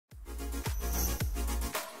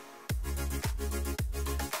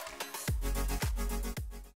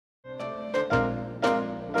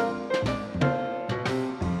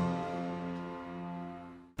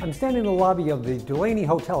I'm standing in the lobby of the Delaney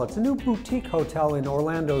Hotel. It's a new boutique hotel in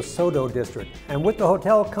Orlando's SoDo district. And with the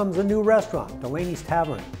hotel comes a new restaurant, Delaney's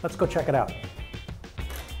Tavern. Let's go check it out.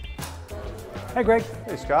 Hey, Greg.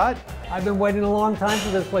 Hey, Scott. I've been waiting a long time for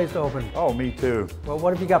this place to open. Oh, me too. Well,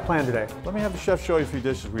 what have you got planned today? Let me have the chef show you a few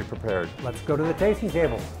dishes we prepared. Let's go to the tasting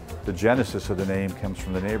table. The genesis of the name comes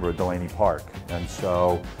from the neighborhood, Delaney Park. And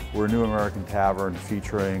so we're a new American tavern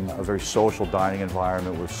featuring a very social dining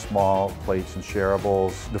environment with small plates and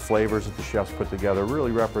shareables. The flavors that the chefs put together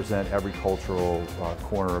really represent every cultural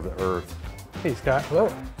corner of the earth. Hey, Scott.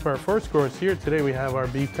 Hello. For our first course here today, we have our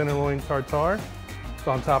beef tenderloin tartare. It's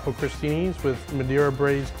on top of crostinis with Madeira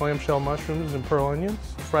braised clamshell mushrooms and pearl onions.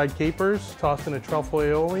 Fried capers tossed in a truffle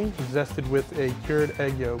aioli, zested with a cured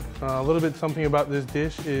egg yolk. A little bit something about this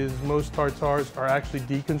dish is most tartares are actually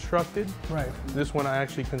deconstructed. Right. This one I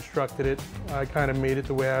actually constructed it. I kind of made it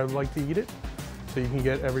the way I would like to eat it, so you can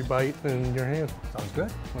get every bite in your hand. Sounds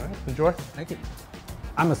good. All right, enjoy. Thank you.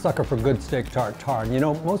 I'm a sucker for good steak tartare. You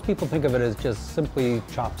know, most people think of it as just simply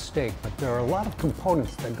chopped steak, but there are a lot of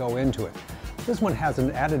components that go into it. This one has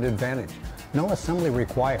an added advantage. No assembly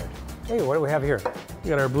required. Hey, what do we have here?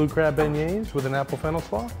 We got our blue crab beignets with an apple fennel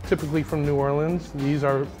slaw. Typically from New Orleans, these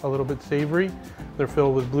are a little bit savory. They're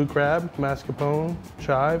filled with blue crab, mascarpone,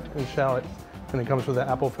 chive, and shallot. And it comes with an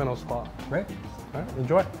apple fennel slaw. Great. All right,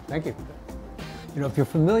 enjoy. Thank you. You know, if you're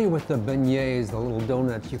familiar with the beignets, the little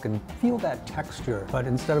donuts, you can feel that texture. But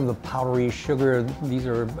instead of the powdery sugar, these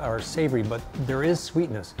are savory, but there is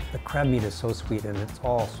sweetness. The crab meat is so sweet and it's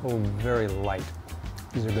all so very light.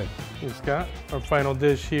 These are good. Hey, Scott, our final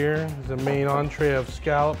dish here is a main entree of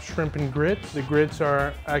scalloped shrimp and grits. The grits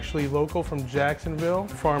are actually local from Jacksonville.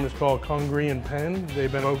 The farm is called Congree and Penn.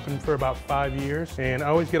 They've been open for about 5 years. And I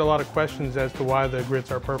always get a lot of questions as to why the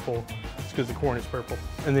grits are purple. It's because the corn is purple.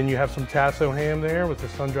 And then you have some tasso ham there with the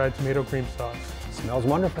sun-dried tomato cream sauce. Smells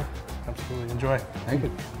wonderful. Absolutely, enjoy. Thank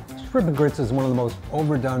you. Shrimp and grits is one of the most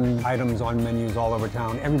overdone items on menus all over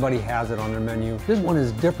town. Everybody has it on their menu. This one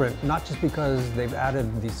is different, not just because they've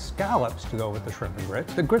added these scallops to go with the shrimp and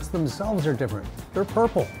grits. The grits themselves are different. They're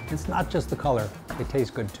purple. It's not just the color. They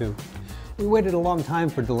taste good too. We waited a long time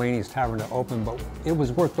for Delaney's Tavern to open, but it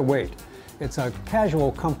was worth the wait. It's a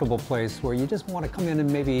casual, comfortable place where you just want to come in and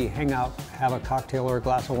maybe hang out, have a cocktail or a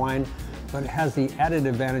glass of wine, but it has the added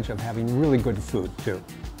advantage of having really good food too.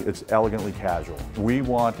 It's elegantly casual. We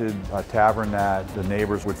wanted a tavern that the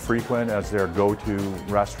neighbors would frequent as their go-to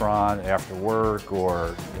restaurant after work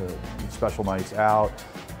or special nights out.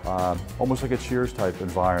 Almost like a Cheers type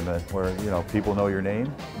environment where, you know, people know your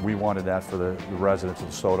name. We wanted that for the residents of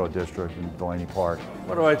the SoDo district in Delaney Park.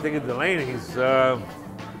 What do I think of Delaney's?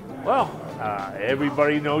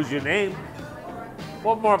 Everybody knows your name.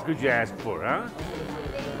 What more could you ask for, huh?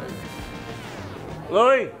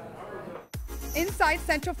 Louis? Inside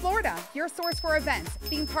Central Florida, your source for events,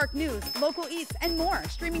 theme park news, local eats, and more,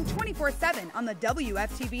 streaming 24/7 on the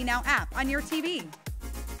WFTV Now app on your TV.